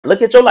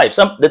Look at your life.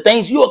 The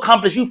things you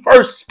accomplished, you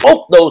first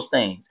spoke those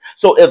things.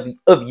 So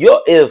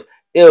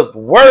if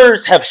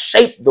words have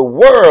shaped the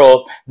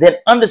world, then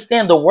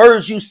understand the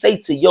words you say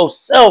to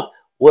yourself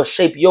will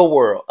shape your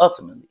world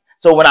ultimately.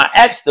 So when I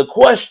ask the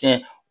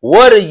question,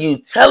 what are you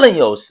telling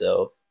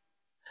yourself?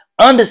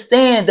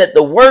 Understand that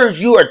the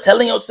words you are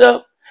telling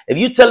yourself, if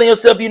you're telling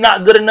yourself you're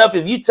not good enough,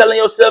 if you're telling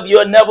yourself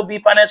you'll never be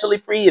financially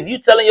free, if you're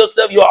telling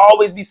yourself you'll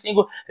always be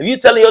single, if you're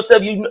telling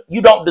yourself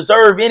you don't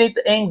deserve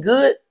anything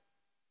good,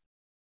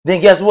 then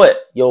guess what?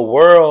 Your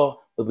world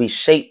will be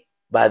shaped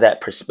by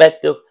that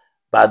perspective,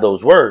 by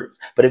those words.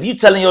 But if you're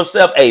telling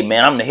yourself, hey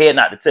man, I'm the head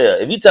not to tail.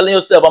 If you're telling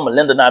yourself I'm a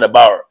lender not a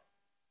borrower,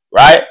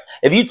 right?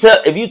 If you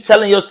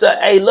telling yourself,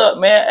 hey, look,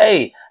 man,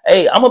 hey,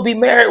 I'm gonna be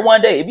married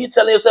one day. If you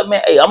telling yourself,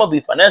 man, hey, I'm gonna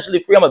be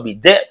financially free, I'm gonna be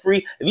debt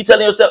free. If you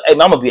telling yourself, hey,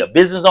 man, I'm gonna be a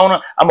business owner,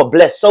 I'm gonna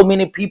bless so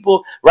many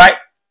people, right?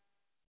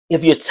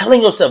 If you're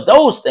telling yourself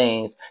those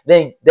things,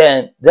 then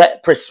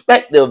that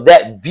perspective,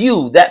 that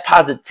view, that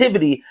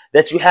positivity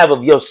that you have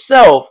of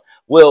yourself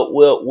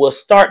will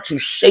start to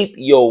shape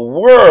your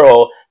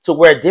world to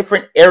where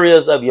different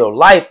areas of your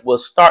life will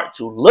start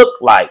to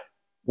look like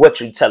what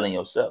you're telling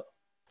yourself.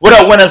 What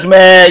up, winners,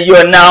 man? You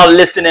are now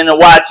listening and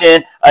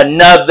watching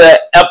another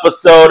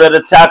episode of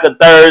the Taco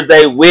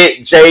Thursday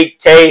with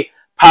JK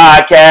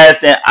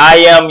podcast, and I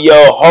am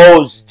your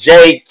host,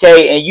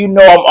 JK, and you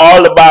know I'm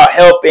all about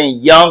helping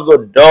young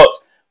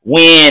adults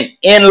win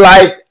in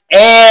life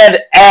and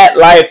at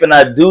life, and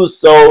I do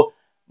so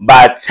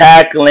by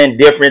tackling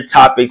different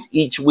topics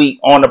each week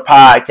on the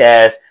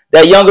podcast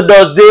that young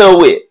adults deal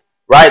with,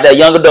 right? That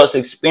young adults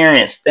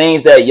experience,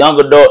 things that young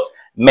adults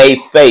may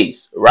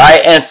face,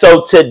 right? And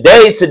so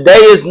today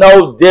is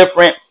no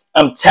different.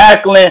 I'm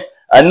tackling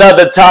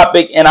another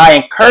topic, and I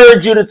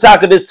encourage you to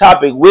tackle this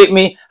topic with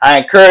me. I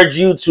encourage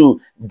you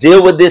to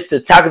deal with this, to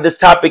tackle this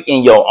topic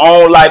in your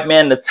own life,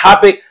 man. The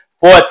topic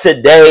for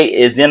today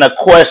is in a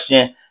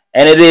question,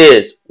 and it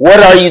is,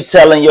 what are you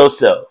telling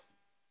yourself?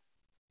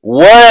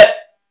 What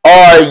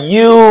are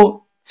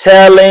you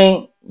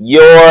telling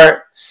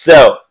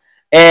yourself?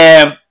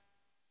 And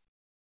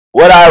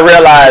what I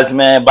realized,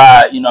 man,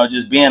 by,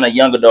 just being a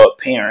young adult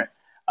parent,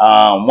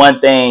 one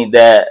thing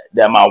that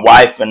my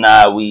wife and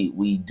I,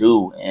 we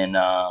do, and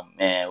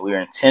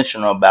we're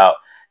intentional about,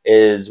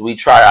 is we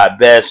try our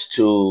best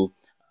to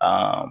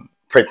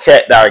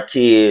protect our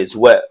kids,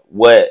 what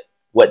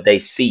they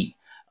see,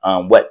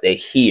 what they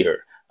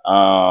hear,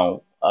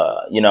 what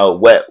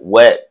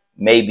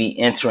may be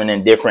entering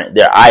in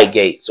their eye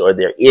gates or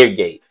their ear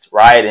gates,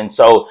 right? And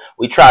so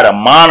we try to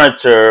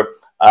monitor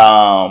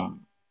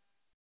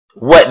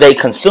what they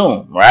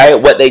consume, right?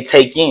 What they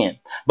take in.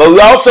 But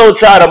we also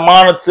try to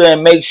monitor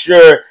and make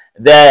sure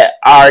that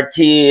our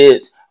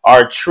kids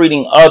are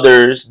treating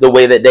others the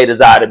way that they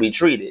desire to be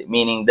treated.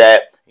 Meaning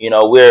that,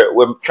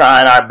 we're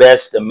trying our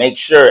best to make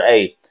sure,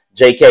 hey,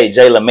 JK,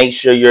 Jayla, make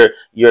sure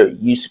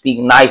you speak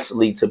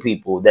nicely to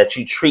people, that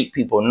you treat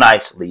people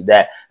nicely,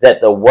 that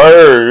the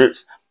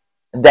words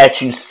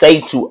that you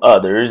say to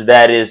others,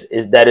 that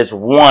is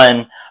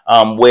one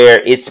where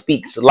it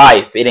speaks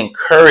life, it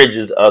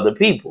encourages other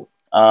people.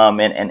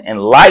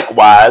 And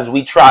likewise,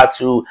 we try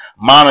to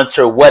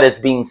monitor what is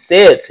being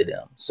said to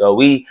them. So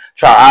we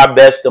try our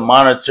best to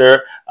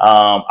monitor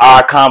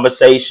our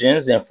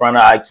conversations in front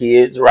of our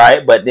kids,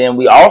 right? But then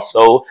we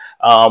also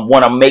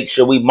want to make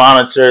sure we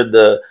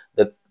monitor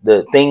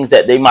the things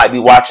that they might be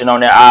watching on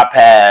their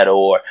iPad,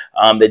 or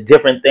the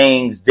different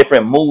things,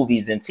 different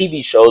movies and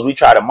TV shows. We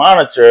try to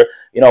monitor,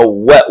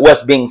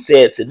 what's being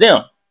said to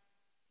them.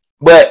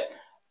 But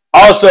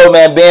also,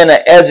 man, being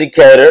an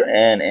educator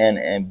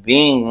and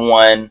being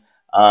one,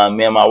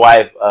 me and my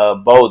wife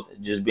both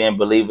just being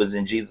believers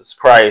in Jesus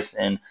Christ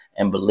and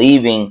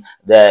believing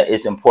that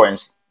it's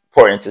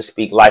important to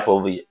speak life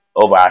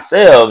over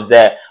ourselves,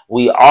 that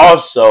we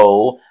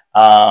also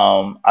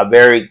are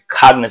very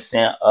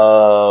cognizant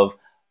of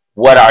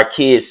what our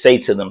kids say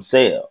to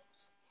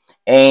themselves.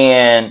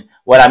 And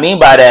what I mean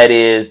by that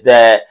is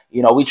that,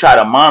 we try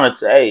to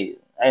monitor,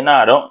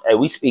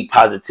 we speak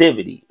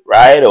positivity,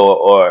 right?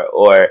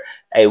 Or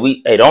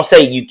don't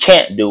say you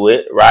can't do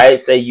it,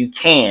 right? Say you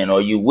can, or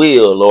you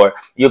will, or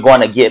you're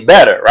going to get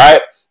better,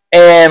 right?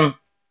 And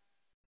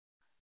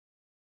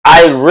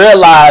I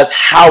realize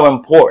how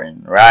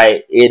important,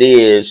 right, it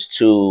is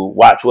to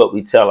watch what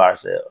we tell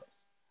ourselves.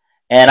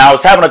 And I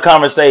was having a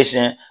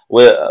conversation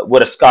with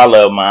a scholar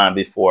of mine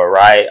before,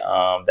 right,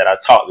 that I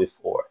taught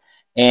before.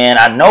 And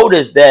I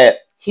noticed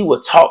that he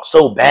would talk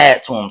so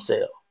bad to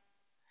himself.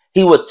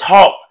 He would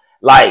just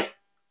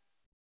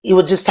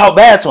talk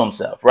bad to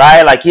himself,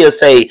 right? Like he'll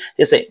say,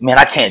 man,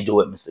 I can't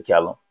do it, Mr.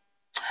 Kellem.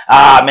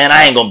 Man,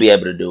 I ain't going to be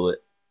able to do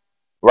it,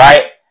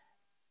 right?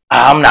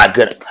 I'm not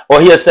good.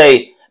 Or he'll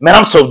say, man,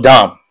 I'm so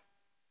dumb.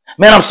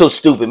 Man, I'm so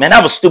stupid. Man,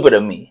 that was stupid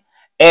of me.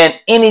 And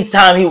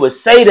anytime he would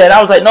say that, I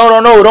was like,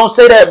 no, don't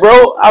say that,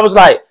 bro. I was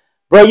like,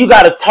 bro, you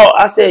got to talk.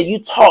 I said, you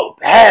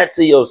talk bad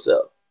to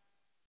yourself.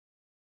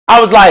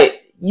 I was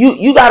like,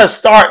 you got to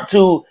start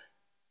to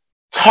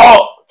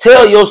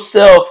tell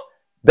yourself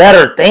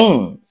better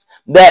things.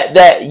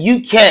 that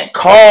you shouldn't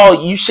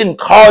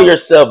call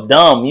yourself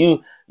dumb.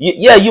 You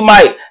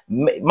might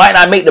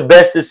not make the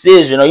best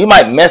decision, or you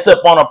might mess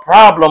up on a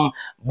problem,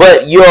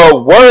 but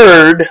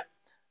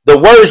the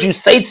words you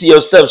say to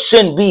yourself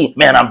shouldn't be,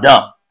 man, I'm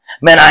dumb.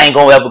 Man, I ain't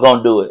ever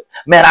gonna do it.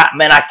 Man,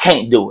 I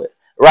can't do it.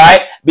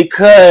 Right?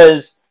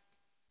 Because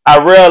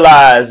I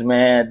realized,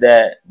 man,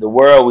 that the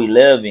world we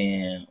live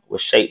in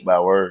was shaped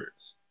by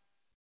words.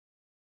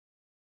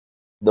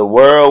 The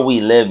world we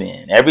live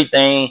in,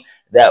 everything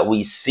that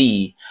we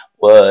see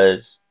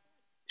was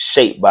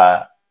shaped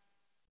by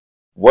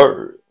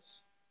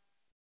words.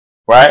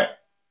 Right?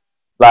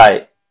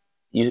 Like,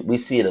 we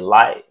see the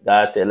light.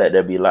 God said, let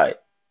there be light.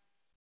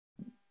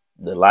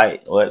 The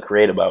light, what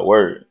created by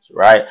words,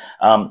 right?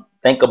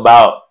 Think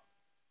about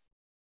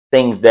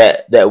things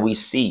that we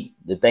see,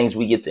 the things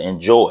we get to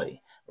enjoy,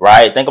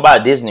 right? Think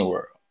about Disney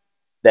World.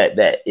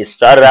 That it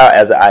started out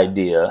as an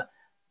idea,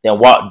 then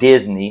Walt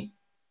Disney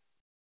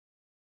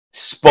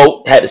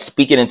had to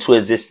speak it into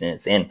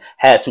existence and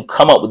had to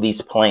come up with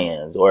these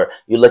plans. Or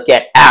you look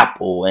at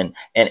Apple and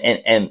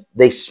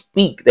they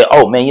speak that,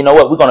 oh man, you know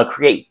what? We're going to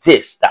create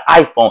this, the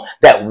iPhone.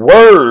 That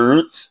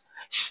words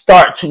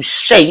start to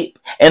shape,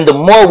 and the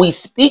more we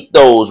speak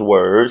those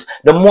words,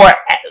 the more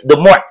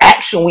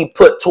action we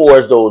put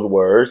towards those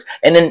words,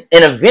 and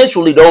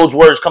eventually those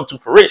words come to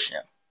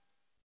fruition.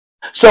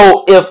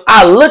 So if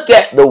I look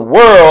at the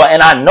world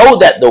and I know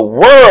that the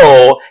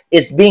world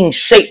is being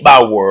shaped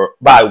by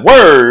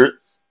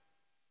words,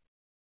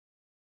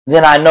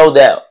 then I know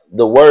that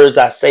the words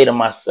I say to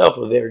myself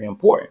are very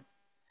important.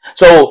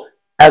 So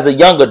as a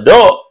young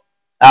adult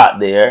out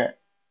there,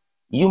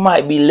 you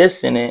might be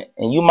listening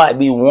and you might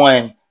be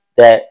one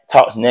that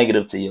talks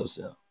negative to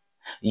yourself.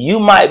 You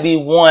might be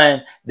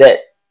one that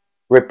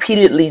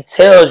repeatedly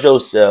tells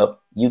yourself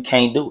you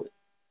can't do it,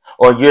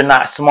 or you're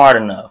not smart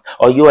enough,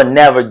 or you'll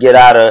never get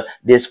out of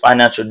this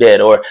financial debt,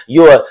 or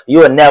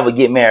you'll never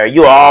get married.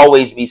 You'll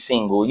always be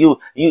single. You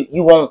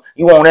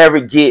won't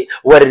ever get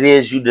what it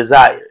is you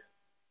desire.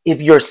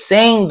 If you're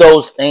saying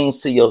those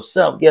things to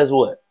yourself, guess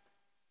what?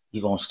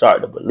 You're going to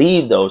start to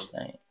believe those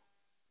things.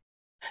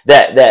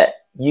 That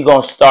you're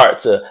going to start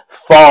to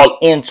fall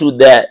into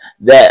that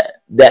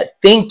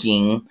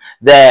thinking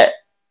that,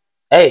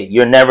 hey,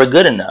 you're never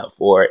good enough,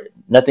 or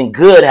nothing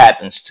good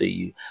happens to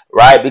you,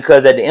 right?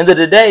 Because at the end of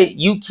the day,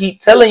 you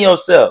keep telling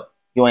yourself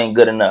you ain't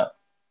good enough.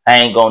 I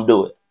ain't going to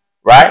do it,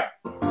 right?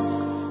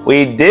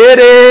 We did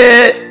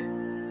it.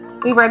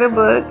 We wrote a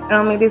book.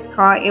 It is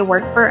called It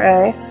Worked For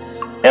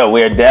Us. Yeah,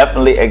 we're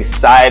definitely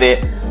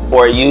excited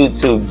for you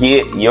to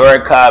get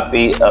your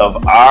copy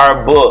of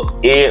our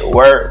book, It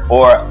Worked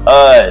For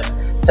Us.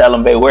 Tell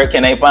them, babe, where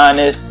can they find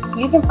this?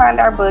 You can find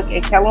our book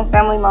at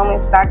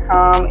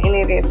KellemFamilyMoments.com, and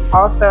it is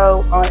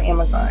also on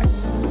Amazon.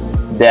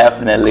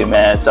 Definitely,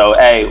 man. So,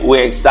 hey,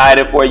 we're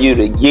excited for you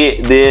to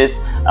get this.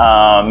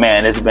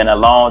 Man, it's been a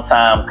long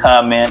time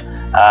coming.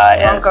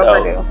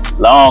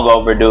 Long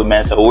overdue,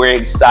 man. So we're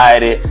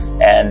excited,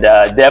 and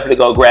definitely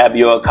go grab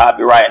your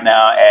copy right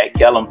now at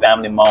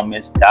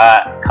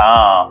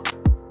KellemFamilyMoments.com.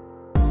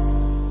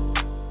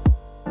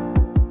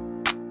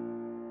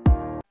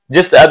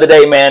 Just the other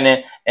day,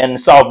 man, in the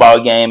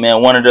softball game,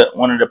 man, one of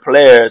the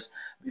players,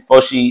 before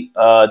she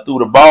threw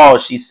the ball,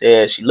 she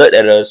said, she looked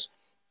at us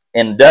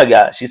in the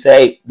dugout. She said,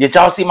 hey, did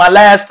y'all see my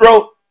last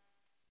throw?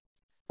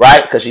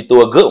 Right? Because she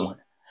threw a good one.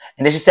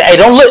 And then she said, hey,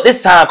 don't look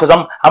this time, because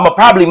I'm going to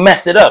probably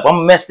mess it up. I'm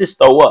going to mess this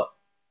throw up.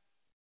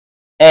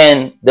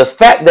 And the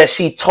fact that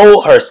she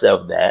told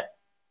herself that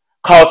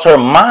caused her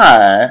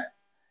mind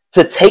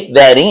to take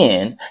that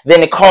in.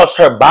 Then it caused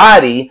her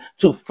body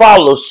to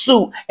follow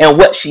suit in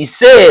what she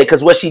said,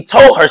 because what she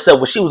told herself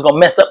was she was going to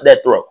mess up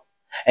that throw.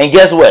 And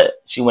guess what?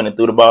 She went and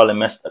threw the ball and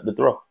messed up the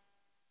throw.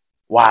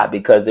 Why?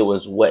 Because it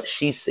was what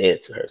she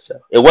said to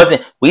herself. It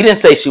wasn't, we didn't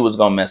say she was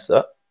going to mess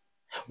up.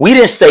 We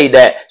didn't say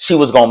that she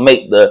was going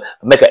to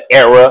make an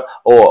error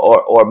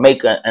or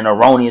make an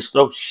erroneous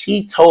throw.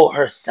 She told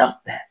herself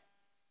that.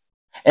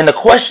 And the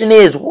question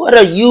is, what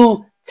are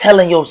you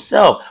telling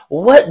yourself?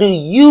 What do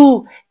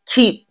you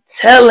keep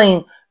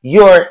telling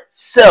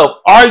yourself?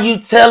 Are you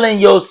telling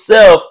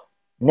yourself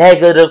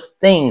negative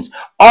things?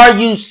 Are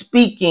you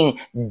speaking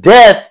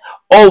death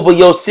over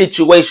your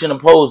situation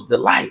opposed to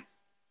life?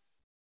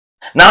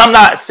 Now, I'm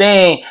not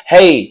saying,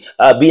 hey,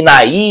 be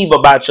naive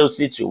about your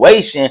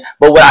situation.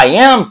 But what I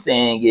am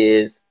saying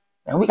is,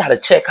 man, we got to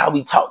check how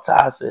we talk to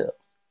ourselves.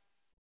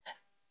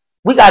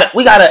 We got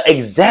to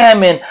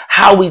examine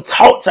how we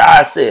talk to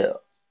ourselves.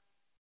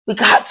 We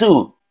got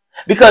to.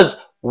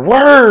 Because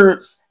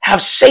words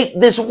have shaped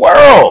this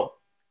world.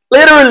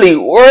 Literally,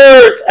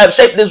 words have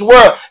shaped this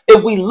world.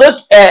 If we look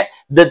at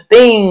the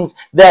things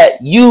that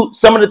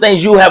some of the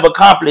things you have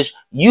accomplished,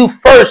 you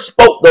first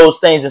spoke those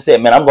things and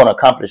said, man, I'm going to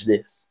accomplish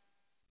this.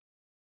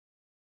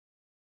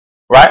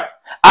 Right?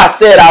 I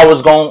said I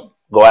was going to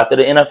go after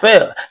the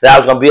NFL, that I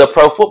was going to be a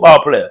pro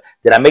football player.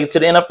 Did I make it to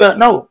the NFL?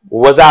 No.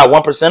 Was I a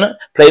 1%er?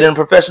 Played in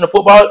professional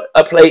football?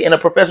 Played in a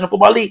professional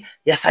football league?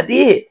 Yes, I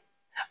did.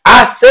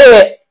 I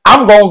said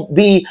I'm going to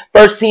be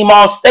first team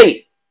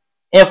All-State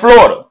in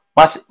Florida.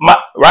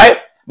 Right?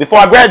 before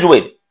I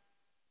graduated.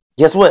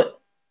 Guess what?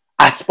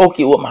 I spoke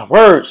it with my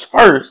words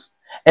first,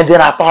 and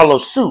then I followed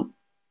suit.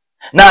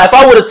 Now, if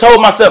I would have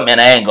told myself, man,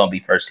 I ain't going to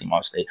be first team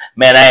on state.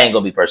 Man, I ain't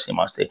going to be first team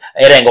on state.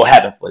 It ain't going to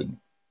happen for you.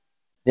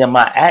 Then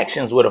my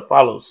actions would have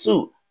followed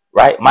suit,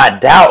 right? My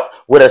doubt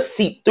would have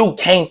seeped through,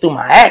 came through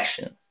my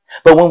actions.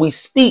 But when we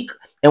speak,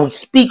 and we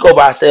speak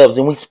over ourselves,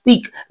 and we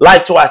speak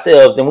life to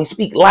ourselves, and we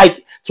speak life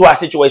to our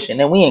situation,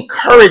 and we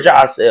encourage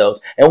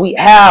ourselves, and we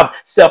have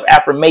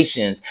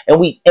self-affirmations, and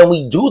we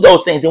do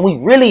those things, and we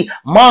really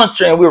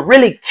monitor, and we're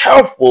really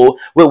careful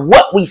with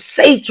what we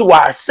say to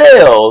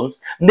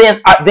ourselves, then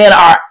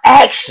our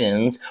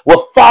actions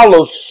will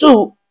follow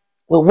suit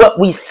with what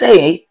we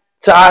say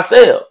to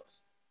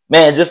ourselves.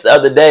 Man, just the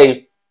other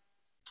day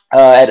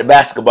at the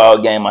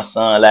basketball game, my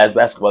son, last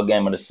basketball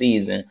game of the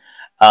season,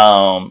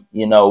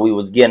 you know, we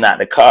was getting out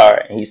the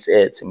car, and he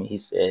said to me, he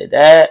said,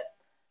 Dad,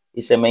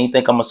 he said, man, you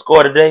think I'm going to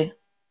score today?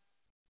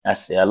 I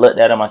said, I looked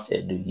at him, I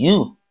said, do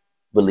you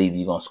believe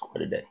you're going to score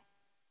today?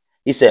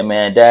 He said,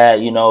 man,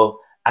 Dad, you know,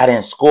 I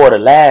didn't score the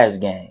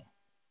last game.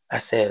 I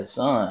said,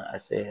 son, I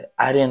said,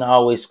 I didn't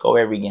always score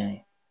every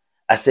game.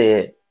 I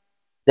said,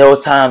 there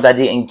was times I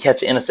didn't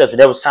catch an interception.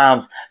 There was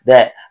times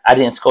that I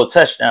didn't score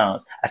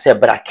touchdowns. I said,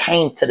 but I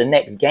came to the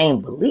next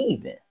game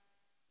believing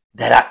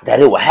that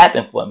it would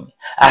happen for me.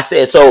 I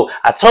said, so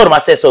I told him, I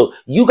said, so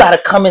you got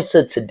to come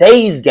into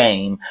today's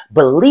game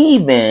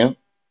believing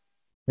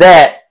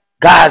that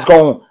God's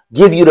going to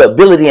give you the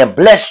ability and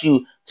bless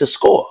you to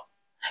score.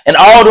 And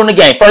all during the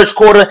game, first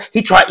quarter,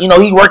 he tried, you know,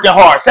 he working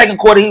hard. Second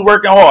quarter, he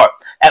working hard.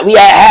 We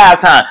at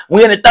halftime.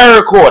 We in the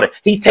third quarter.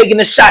 He's taking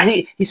the shot.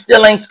 He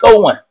still ain't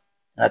scoring.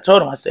 And I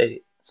told him, I said,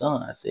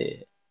 son, I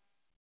said,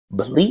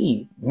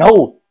 believe,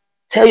 no,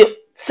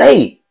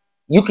 say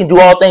you can do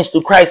all things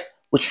through Christ,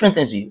 which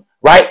strengthens you,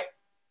 right?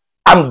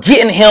 I'm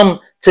getting him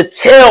to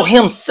tell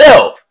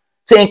himself,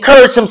 to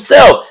encourage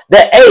himself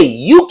that, hey,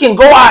 you can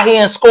go out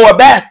here and score a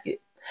basket.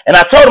 And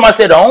I told him, I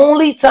said, the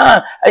only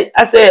time,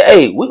 I said,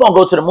 hey, we're going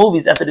to go to the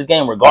movies after this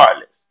game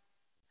regardless.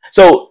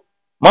 So,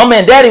 mama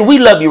and daddy, we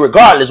love you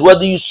regardless.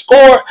 Whether you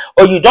score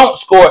or you don't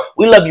score,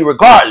 we love you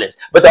regardless.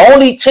 But the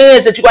only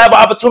chance that you have an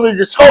opportunity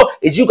to score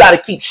is you got to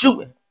keep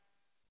shooting.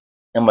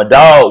 And my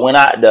dog went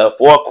out the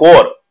fourth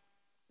quarter,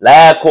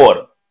 last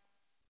quarter.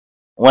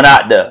 Went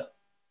out there,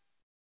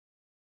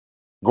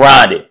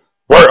 grinded,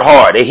 worked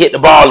hard. They hit the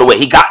ball away.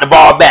 He got the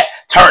ball back,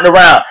 turned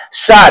around,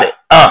 shot it.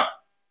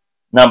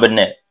 Number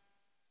net.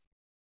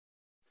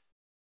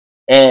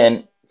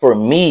 And for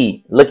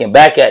me, looking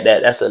back at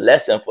that, that's a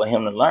lesson for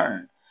him to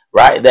learn,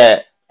 right?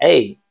 That,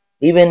 hey,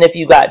 even if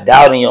you got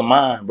doubt in your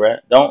mind, bro,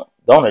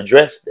 don't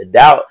address the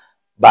doubt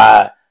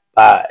by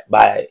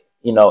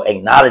you know,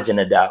 acknowledging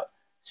the doubt.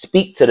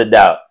 Speak to the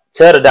doubt.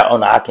 Tell the doubt, oh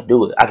no, I can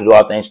do it. I can do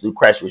all things through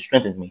Christ, which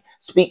strengthens me.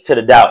 Speak to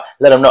the doubt.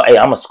 Let them know, hey,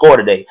 I'm going to score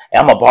today. Hey,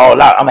 I'm going to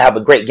ball out. I'm going to have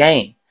a great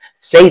game.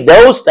 Say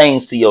those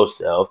things to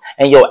yourself,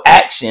 and your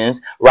actions,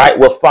 right,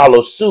 will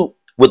follow suit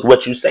with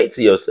what you say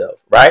to yourself,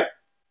 right?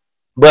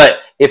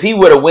 But if he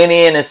would have went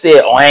in and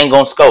said, oh, I ain't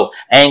going to score,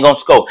 I ain't going to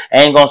score,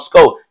 I ain't going to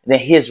score, then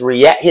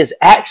his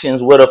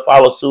actions would have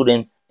followed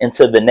suit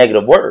into the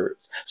negative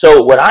words.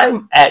 So what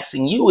I'm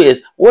asking you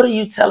is, what are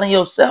you telling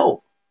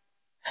yourself?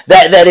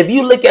 That if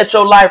you look at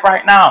your life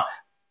right now,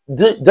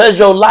 does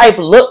your life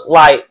look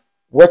like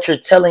what you're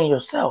telling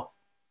yourself?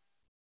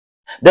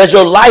 Does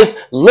your life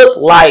look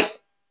like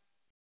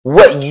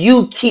what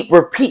you keep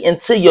repeating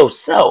to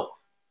yourself?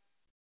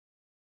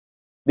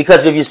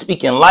 Because if you're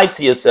speaking life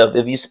to yourself,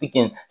 if you're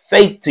speaking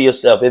faith to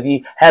yourself, if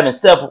you're having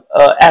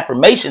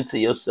self-affirmation to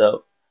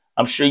yourself,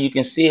 I'm sure you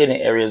can see it in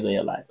areas of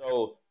your life.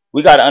 So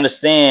we got to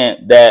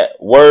understand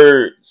that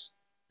words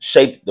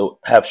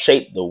have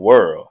shaped the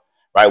world.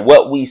 Right,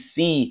 what we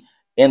see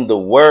in the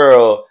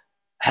world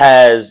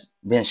has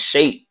been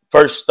shaped,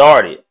 first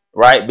started,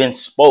 right? Been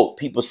spoke.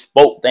 People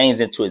spoke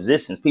things into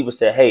existence. People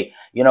said, hey,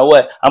 you know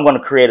what? I'm going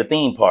to create a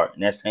theme park.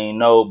 Next thing you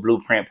know,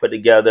 blueprint put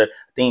together,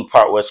 theme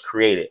park was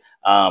created.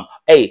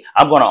 Hey,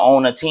 I'm going to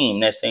own a team.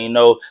 Next thing you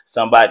know,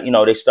 somebody, you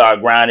know, they start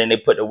grinding, they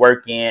put the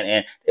work in,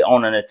 and they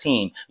own a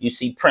team. You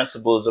see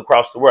principals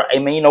across the world. Hey,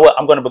 man, you know what?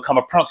 I'm going to become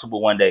a principal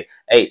one day.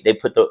 Hey, they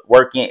put the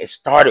work in. It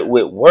started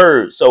with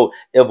words. So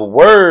if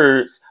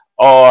words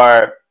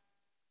are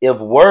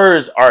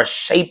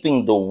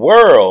shaping the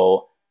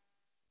world,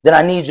 then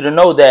I need you to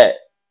know that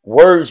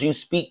words you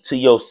speak to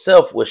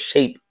yourself will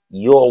shape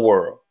your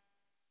world.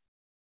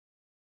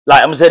 Like,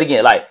 I'm going to say it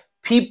again, like,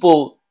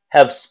 people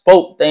have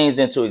spoke things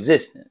into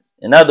existence.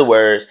 In other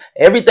words,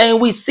 everything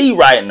we see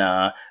right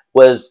now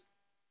was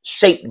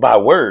shaped by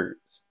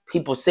words.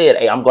 People said,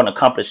 hey, I'm going to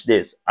accomplish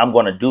this. I'm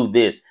going to do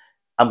this.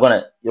 I'm going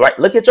to, right?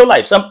 Look at your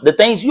life. The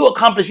things you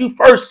accomplish, you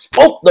first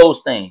spoke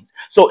those things.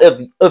 So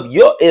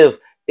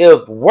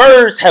if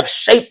words have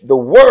shaped the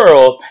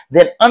world,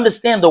 then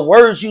understand the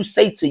words you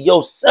say to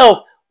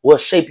yourself will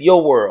shape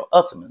your world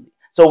ultimately.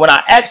 So when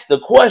I ask the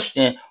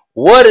question,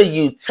 what are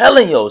you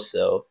telling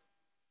yourself?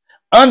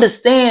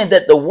 Understand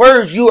that the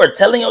words you are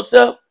telling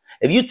yourself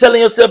If you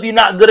telling yourself you're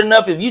not good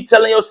enough, if you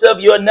telling yourself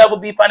you'll never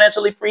be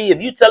financially free,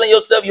 if you telling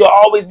yourself you'll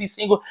always be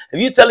single,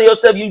 if you telling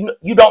yourself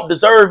you don't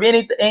deserve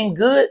anything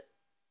good,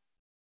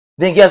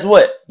 then guess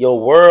what? Your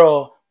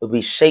world will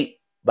be shaped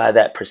by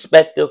that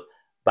perspective,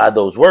 by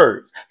those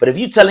words. But if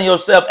you telling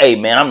yourself, hey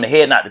man, I'm the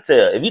head not the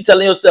tail. If you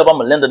telling yourself I'm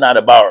a lender not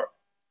a borrower,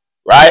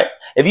 right?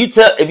 If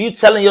you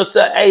telling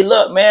yourself, hey,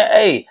 look, man,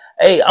 hey,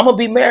 I'm gonna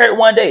be married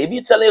one day. If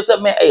you telling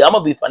yourself, man, hey, I'm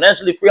gonna be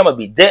financially free, I'm gonna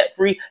be debt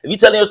free. If you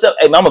telling yourself,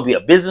 hey, man, I'm gonna be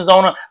a business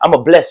owner, I'm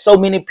gonna bless so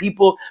many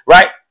people,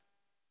 right?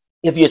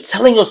 If you're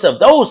telling yourself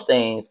those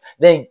things,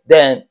 then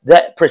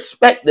that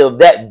perspective,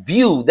 that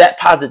view, that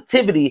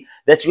positivity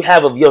that you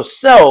have of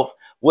yourself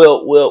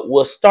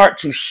will start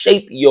to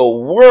shape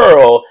your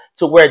world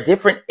to where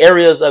different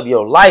areas of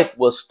your life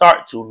will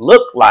start to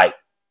look like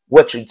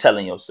what you're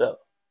telling yourself,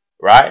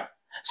 right?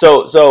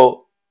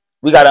 So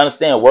we got to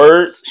understand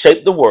words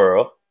shape the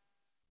world,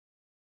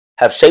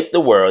 have shaped the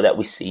world that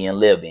we see and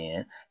live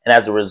in. And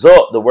as a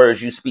result, the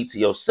words you speak to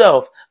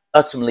yourself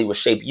ultimately will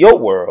shape your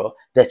world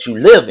that you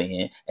live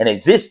in and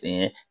exist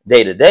in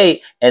day to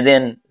day. And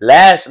then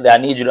lastly, I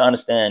need you to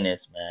understand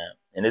this, man.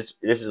 And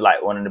this is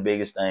like one of the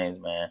biggest things,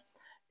 man,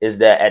 is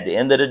that at the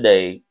end of the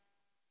day,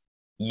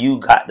 you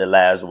got the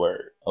last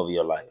word over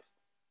your life.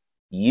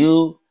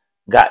 You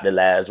got the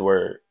last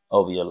word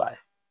over your life.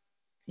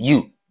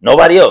 You,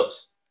 nobody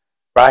else,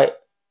 right?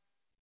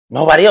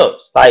 Nobody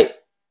else. Like,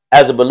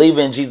 as a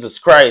believer in Jesus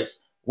Christ,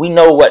 we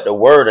know what the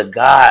word of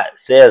God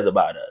says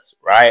about us,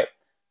 right?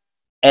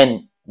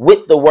 And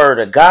with the word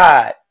of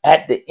God,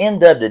 at the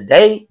end of the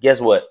day,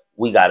 guess what?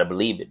 We got to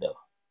believe it though.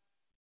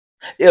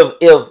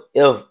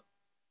 If,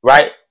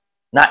 right?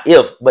 Not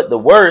if, but the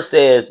word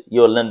says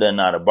you're a lender and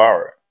not a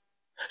borrower.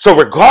 So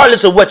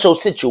regardless of what your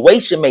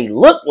situation may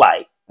look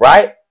like,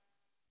 right?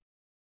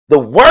 The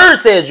word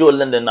says you're a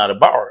lender and not a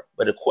borrower.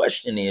 But the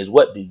question is,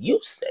 what do you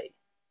say?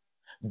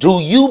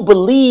 Do you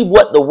believe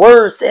what the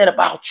word said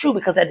about you?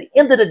 Because at the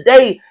end of the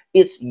day,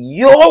 it's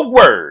your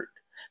word.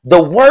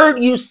 The word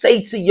you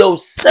say to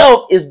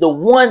yourself is the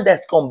one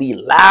that's going to be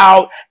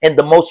loud and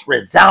the most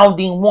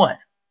resounding one.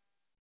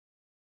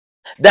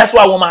 That's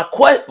why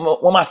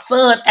when my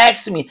son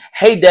asked me,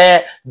 hey,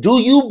 Dad, do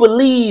you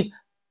believe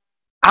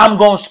I'm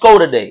going to score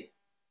today?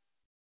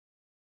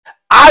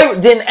 I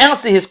didn't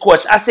answer his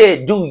question. I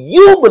said, do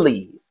you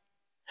believe?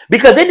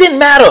 Because it didn't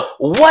matter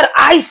what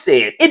I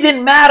said. It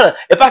didn't matter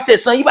if I said,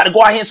 son, you got to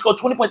go out here and score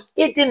 20 points.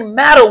 It didn't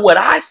matter what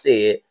I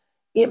said.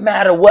 It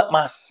mattered what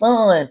my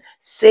son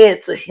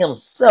said to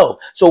himself.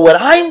 So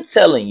what I'm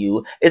telling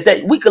you is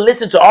that we could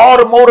listen to all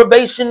the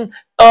motivation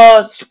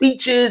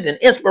speeches and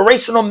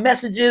inspirational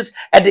messages.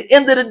 At the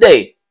end of the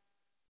day,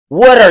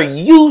 what are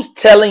you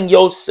telling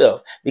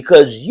yourself?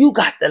 Because you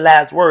got the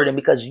last word. And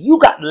because you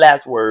got the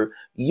last word,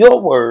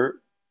 your word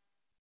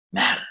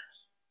matters.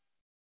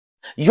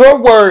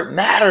 Your word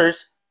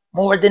matters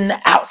more than the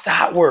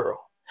outside world.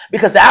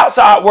 Because the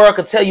outside world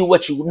can tell you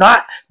what you're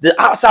not. The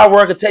outside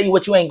world can tell you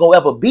what you ain't going to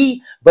ever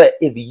be. But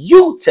if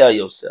you tell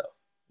yourself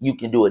you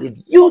can do it, if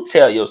you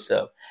tell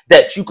yourself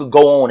that you could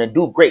go on and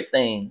do great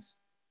things,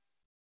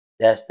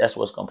 that's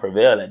what's going to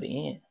prevail at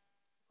the end,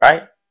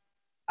 right?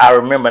 I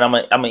remember, and I'm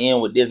going to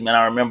end with this, man.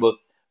 I remember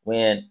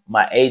when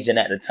my agent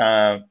at the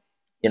time,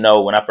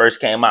 when I first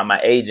came out, my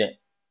agent,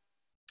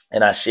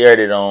 and I shared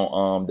it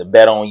on the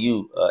Bet on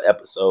You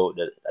episode.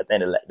 I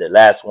think the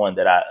last one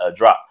that I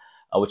dropped,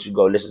 which you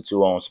go listen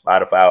to on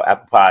Spotify or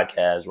Apple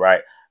Podcasts,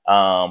 right?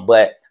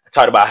 But I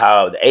talked about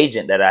how the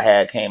agent that I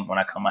had came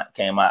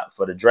out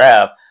for the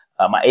draft.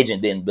 My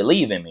agent didn't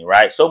believe in me,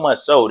 right? So much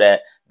so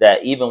that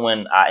even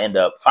when I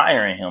ended up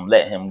firing him,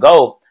 let him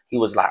go, he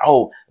was like,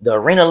 "Oh, the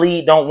arena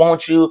league don't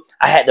want you.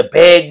 I had to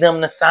beg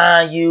them to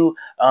sign you."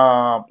 You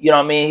know what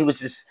I mean? He was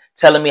just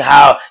telling me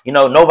how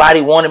nobody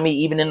wanted me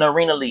even in the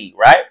arena league,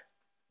 right?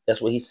 That's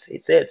what he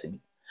said to me.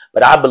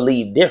 But I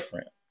believe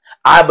different.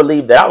 I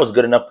believe that I was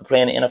good enough to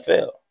play in the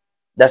NFL.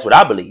 That's what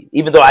I believe.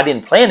 Even though I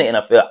didn't play in the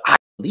NFL, I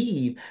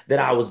believe that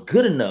I was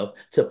good enough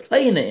to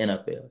play in the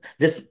NFL.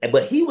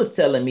 But he was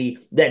telling me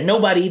that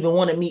nobody even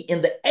wanted me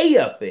in the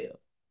AFL.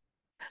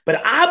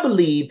 But I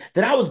believe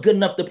that I was good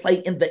enough to play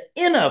in the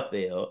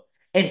NFL,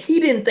 and he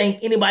didn't think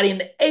anybody in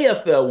the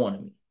AFL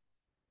wanted me.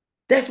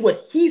 That's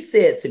what he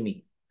said to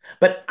me.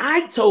 But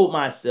I told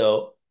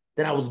myself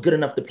that I was good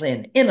enough to play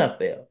in the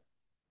NFL.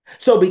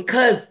 So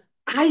because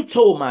I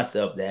told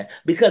myself that,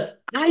 because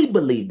I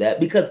believe that,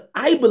 because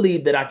I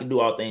believe that I can do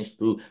all things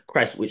through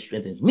Christ which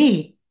strengthens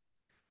me,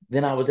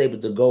 then I was able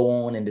to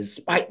go on, and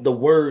despite the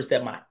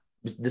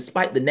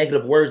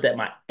negative words that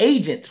my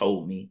agent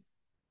told me,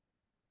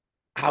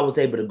 I was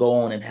able to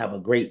go on and have a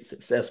great,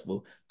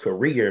 successful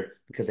career,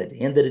 because at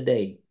the end of the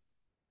day,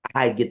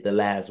 I get the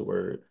last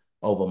word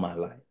over my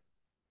life,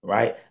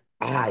 right?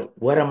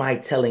 What am I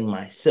telling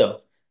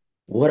myself?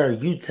 What are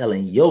you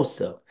telling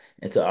yourself?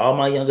 And to all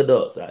my young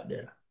adults out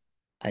there,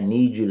 I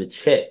need you to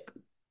check.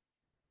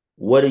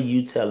 What are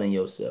you telling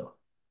yourself?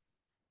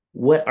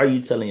 What are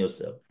you telling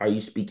yourself? Are you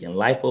speaking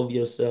life over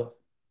yourself?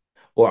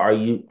 Or are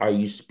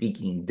you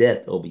speaking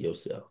death over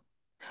yourself?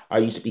 Are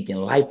you speaking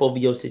life over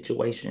your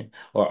situation,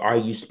 or are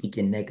you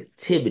speaking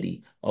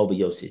negativity over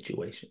your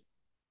situation?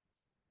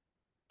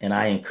 And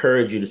I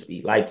encourage you to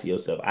speak life to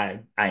yourself.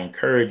 I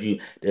encourage you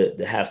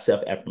to have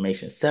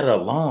self-affirmation. Set an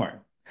alarm.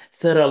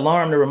 Set an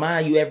alarm to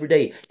remind you every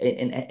day,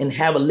 and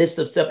have a list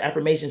of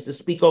self-affirmations to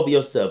speak over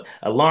yourself.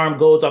 Alarm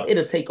goes off.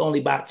 It'll take only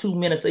about 2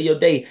 minutes of your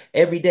day.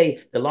 Every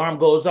day, the alarm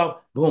goes off.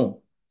 Boom.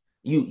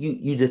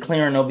 You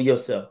declaring over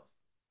yourself.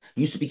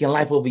 You speaking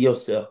life over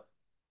yourself.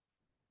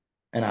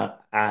 And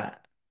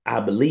I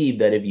believe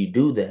that if you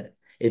do that,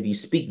 if you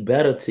speak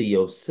better to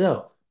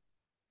yourself,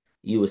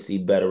 you will see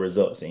better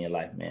results in your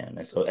life, man.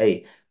 And so,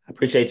 hey, I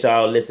appreciate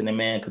y'all listening,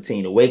 man.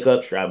 Continue to wake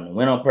up, striving to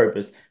win on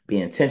purpose, be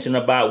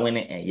intentional about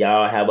winning, and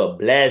y'all have a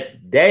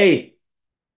blessed day.